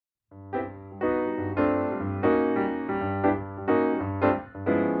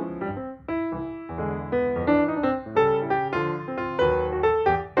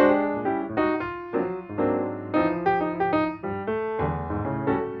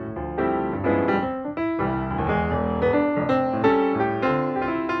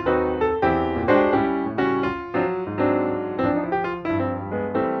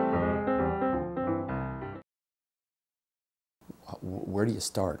do you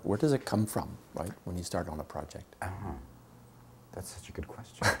start? Where does it come from, right, when you start on a project? That's such a good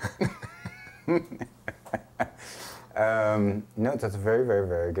question. No, that's a very, very,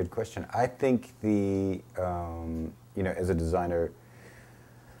 very good question. I think you know, as a designer,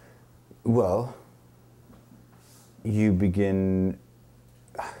 well, you begin,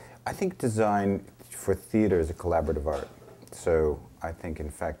 I think design for theater is a collaborative art. So I think, in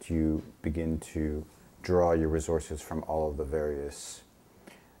fact, you begin to draw your resources from all of the various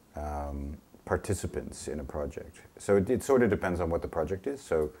participants in a project. So it sort of depends on what the project is.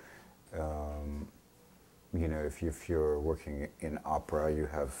 So, you know, if you're working in opera, you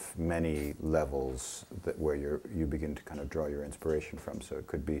have many levels where you begin to kind of draw your inspiration from. So it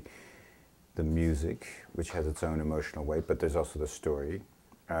could be the music, which has its own emotional weight, but there's also the story.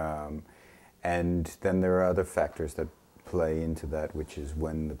 And then there are other factors that play into that, which is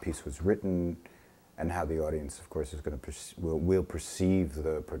when the piece was written and how the audience, of course, is going to will perceive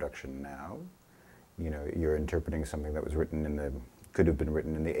the production now. You know, you're interpreting something that was written could have been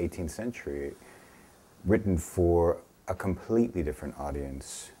written in the 18th century, written for a completely different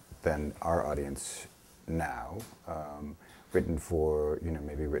audience than our audience now. Written for, you know,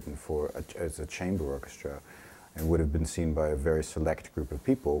 maybe written for as a chamber orchestra, and would have been seen by a very select group of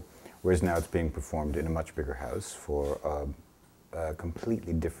people, whereas now it's being performed in a much bigger house for a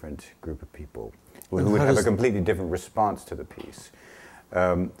completely different group of people who would have a completely different response to the piece.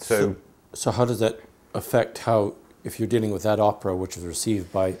 So how does that affect how, if you're dealing with that opera which was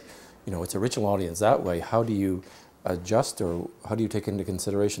received by, you know, its original audience that way, how do you adjust, or how do you take into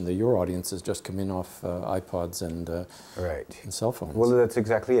consideration that your audience is just coming off iPods and cell phones? Well, that's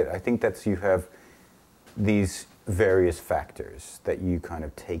exactly it. I think you have these various factors that you kind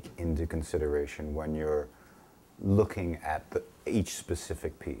of take into consideration when you're looking at each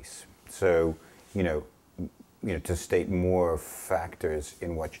specific piece. So, you know, to state more factors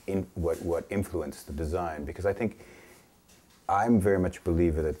in what influence the design, because I think I'm very much a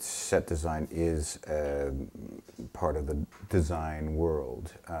believer that set design is part of the design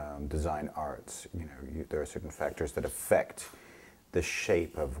world, design arts. You know, there are certain factors that affect the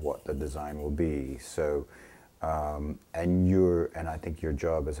shape of what the design will be. So, and I think your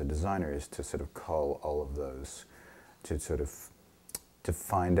job as a designer is to sort of cull all of those, to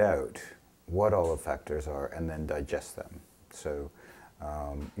find out what all the factors are and then digest them. So,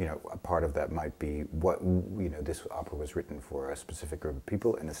 you know, a part of that might be this opera was written for a specific group of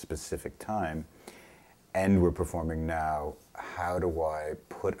people in a specific time, and we're performing now. How do I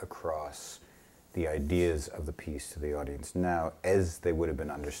put across the ideas of the piece to the audience now as they would have been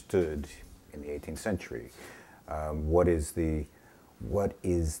understood in the 18th century? What is the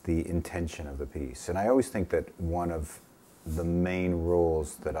intention of the piece? And I always think that one of the main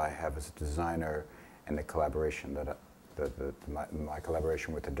roles that I have as a designer, and the collaboration that my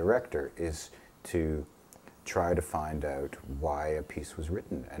collaboration with the director, is to try to find out why a piece was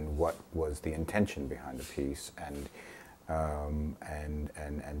written and what was the intention behind the piece, and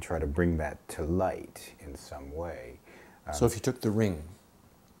try to bring that to light in some way. So if you took The Ring,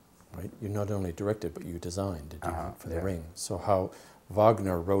 right, you not only directed but you designed it for The Ring. So how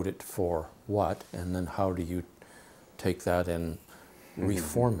Wagner wrote it for what, and then how do you take that and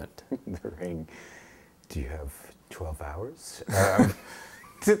reform it? The Ring. Do you have 12 hours?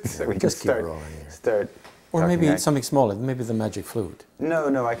 So we just keep rolling here. Or maybe something smaller, maybe the Magic Flute.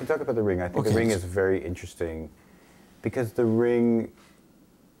 No, I can talk about The Ring. I think The Ring is very interesting because The Ring,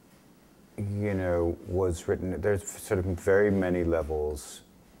 you know, was written, there's sort of very many levels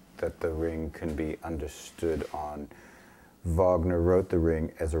that The Ring can be understood on. Wagner wrote The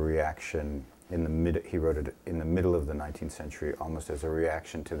Ring as a reaction he wrote it in the middle of the 19th century, almost as a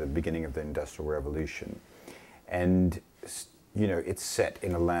reaction to the beginning of the Industrial Revolution. And, you know, it's set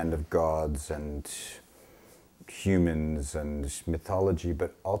in a land of gods and humans and mythology,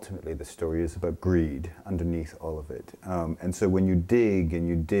 but ultimately the story is about greed underneath all of it. And so when you dig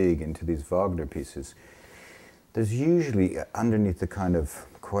into these Wagner pieces, there's usually underneath the kind of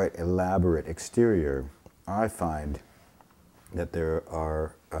quite elaborate exterior, I find that there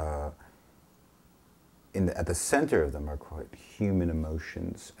are at the center of them are quite human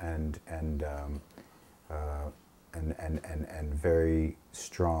emotions and very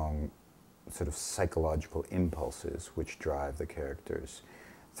strong sort of psychological impulses which drive the characters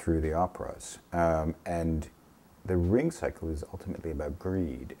through the operas. And the Ring cycle is ultimately about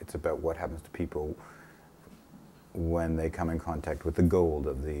greed. It's about what happens to people when they come in contact with the gold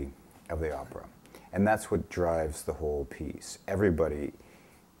of the opera. And that's what drives the whole piece. Everybody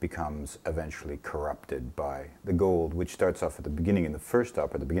becomes eventually corrupted by the gold, which starts off at the beginning in the first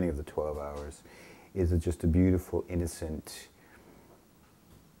opera, the beginning of the 12 hours, is just a beautiful, innocent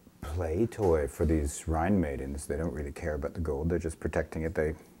play toy for these Rhine maidens. They don't really care about the gold. They're just protecting it.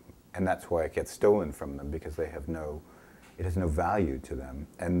 And that's why it gets stolen from them, because it has no value to them.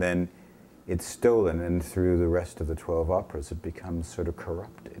 And then it's stolen, and through the rest of the 12 operas, it becomes sort of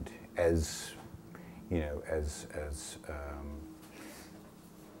corrupted as, as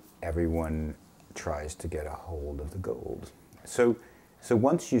everyone tries to get a hold of the gold. So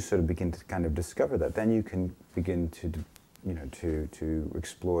once you sort of begin to kind of discover that, then you can begin to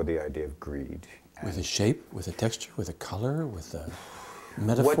explore the idea of greed. With a shape, with a texture, with a color, with a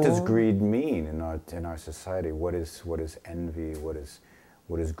metaphor. What does greed mean in our society? What is envy? What is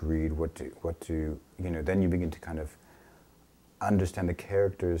greed? Then you begin to kind of understand the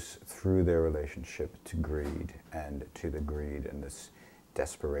characters through their relationship to greed and this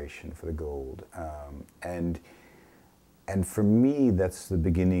desperation for the gold. And for me, that's the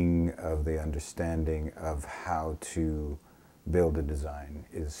beginning of the understanding of how to build a design,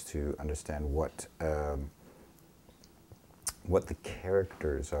 is to understand what the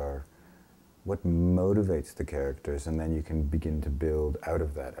characters are, what motivates the characters, and then you can begin to build out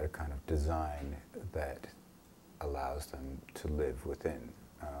of that a kind of design that allows them to live within,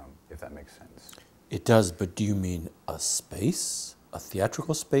 if that makes sense. It does, but do you mean a space? A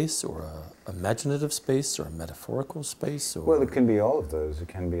theatrical space, or a imaginative space, or a metaphorical space? Or? Well, it can be all of those. It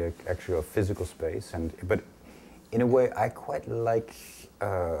can be actually a physical space, but in a way, I quite like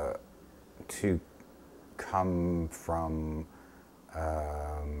to come from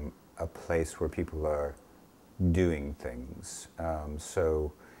a place where people are doing things.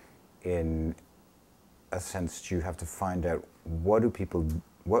 So, in a sense, you have to find out what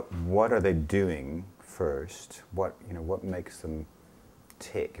are they doing first? What makes them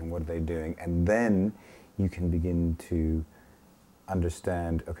tick, and what are they doing? And then you can begin to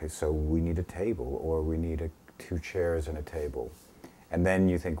understand, okay, so we need a table, or we need 2 chairs and a table. And then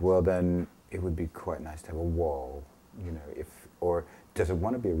you think, well, then it would be quite nice to have a wall, or does it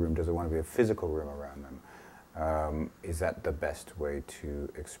want to be a room? Does it want to be a physical room around them? Is that the best way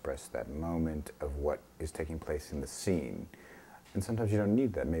to express that moment of what is taking place in the scene? And sometimes you don't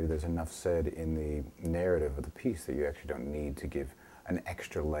need that. Maybe there's enough said in the narrative of the piece that you actually don't need to give an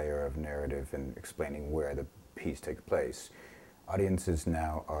extra layer of narrative in explaining where the piece takes place. Audiences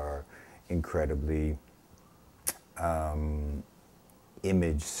now are incredibly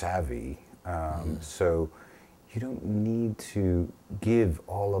image savvy, so you don't need to give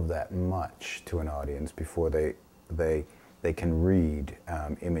all of that much to an audience before they can read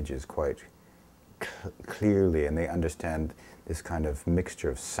images quite clearly, and they understand this kind of mixture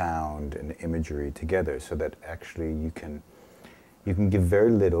of sound and imagery together, so that actually you can give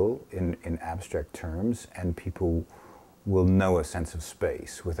very little in abstract terms, and people will know a sense of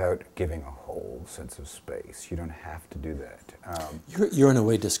space without giving a whole sense of space. You don't have to do that. You're in a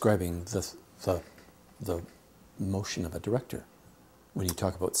way describing the motion of a director. When you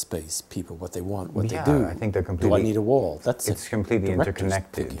talk about space, people, what they want, what they do. I think they're completely... Do I need a wall? It's completely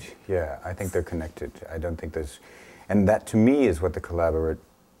interconnected. Thinking. Yeah, I think they're connected. I don't think there's... And that, to me, is what the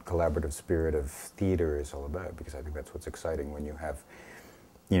collaborative spirit of theater is all about, because I think that's what's exciting when you have,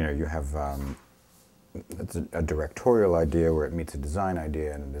 it's a directorial idea where it meets a design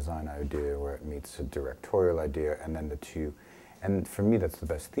idea, and a design idea where it meets a directorial idea, and then the two. And for me, that's the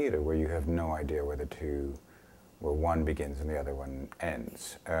best theater, where you have no idea where where one begins and the other one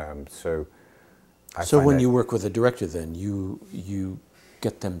ends. So when you work with a director, then you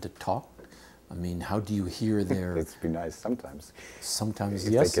get them to talk. I mean, how do you hear their... It'd be nice sometimes. Sometimes,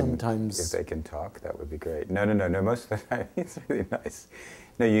 yes, sometimes... If they can talk, that would be great. No, most of the time it's really nice.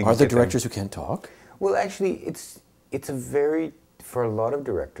 No, Are there directors who can't talk? Well, actually, it's a very... For a lot of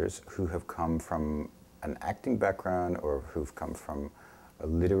directors who have come from an acting background or who've come from a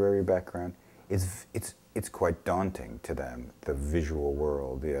literary background, it's quite daunting to them, the visual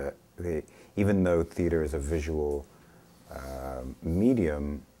world. Even though theater is a visual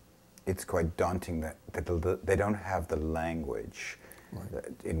medium, it's quite daunting that they don't have the language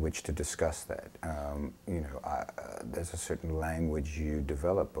in which to discuss that. There's a certain language you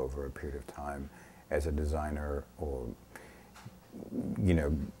develop over a period of time as a designer, or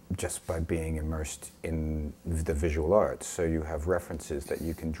just by being immersed in the visual arts. So you have references that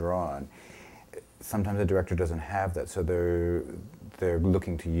you can draw on. Sometimes the director doesn't have that, so they're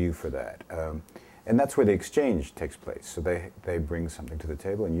looking to you for that. And that's where the exchange takes place. So they bring something to the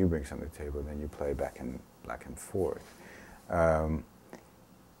table, and you bring something to the table, and then you play back and forth. And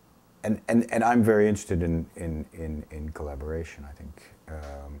I'm very interested in collaboration. I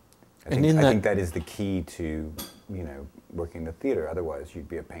think that is the key to working the theater. Otherwise, you'd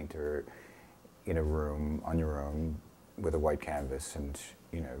be a painter in a room on your own with a white canvas, and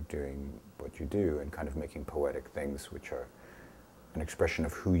you know, doing what you do and kind of making poetic things which are an expression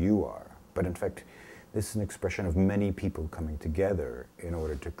of who you are. But in fact, this is an expression of many people coming together in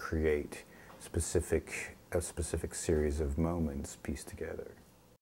order to create a specific series of moments pieced together.